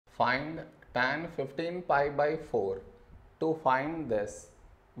Find tan 15 pi by 4. To find this,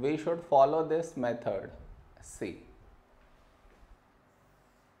 we should follow this method. See.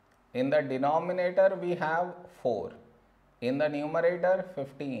 In the denominator we have 4. In the numerator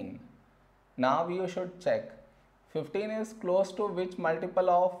 15. Now you should check 15 is close to which multiple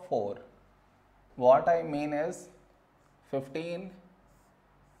of 4. What I mean is 15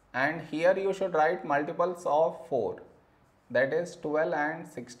 and here you should write multiples of 4, that is 12 and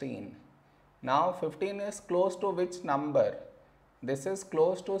 16. Now 15 is close to which number? This is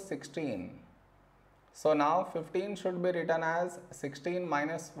close to 16. So now 15 should be written as 16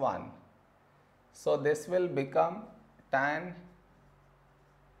 minus 1. So this will become tan,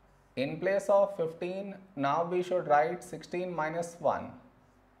 in place of 15, now we should write 16 minus 1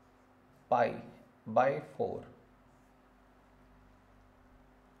 pi by 4.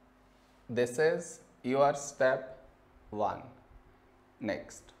 This is your step 1.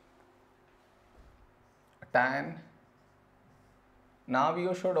 Next, tan, now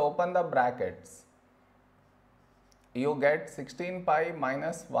you should open the brackets. You get 16 pi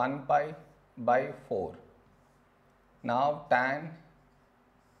minus 1 pi by 4. Now tan,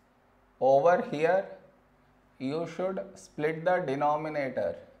 over here you should split the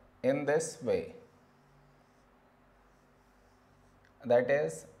denominator in this way, that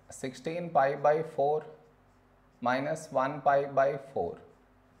is 16 pi by 4 minus 1 pi by 4.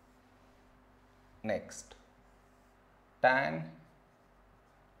 Next, tan,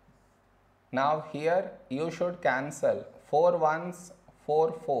 now here you should cancel 4 ones,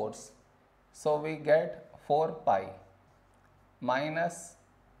 4 fours, so we get 4 pi minus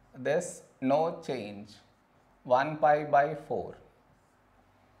this no change 1 pi by 4.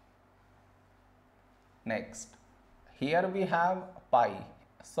 Next, here we have pi,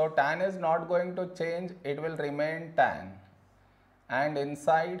 so tan is not going to change, it will remain tan, and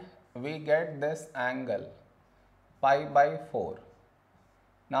inside we get this angle pi by 4.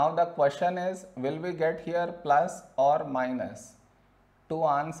 Now the question is, will we get here plus or minus? To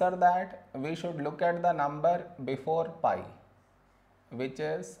answer that, we should look at the number before pi, which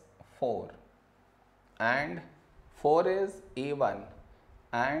is 4, and 4 is even,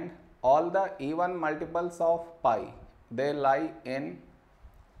 and all the even multiples of pi, they lie in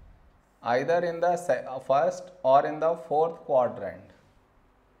either in the first or in the fourth quadrant.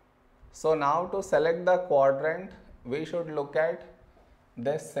 So now to select the quadrant, we should look at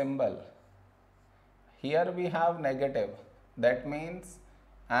this symbol. Here we have negative, that means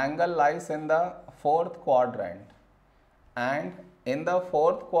angle lies in the fourth quadrant, and in the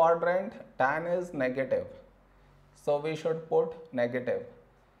fourth quadrant tan is negative, so we should put negative.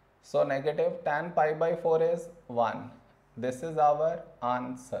 So negative tan pi by 4 is 1. This is our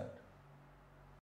answer.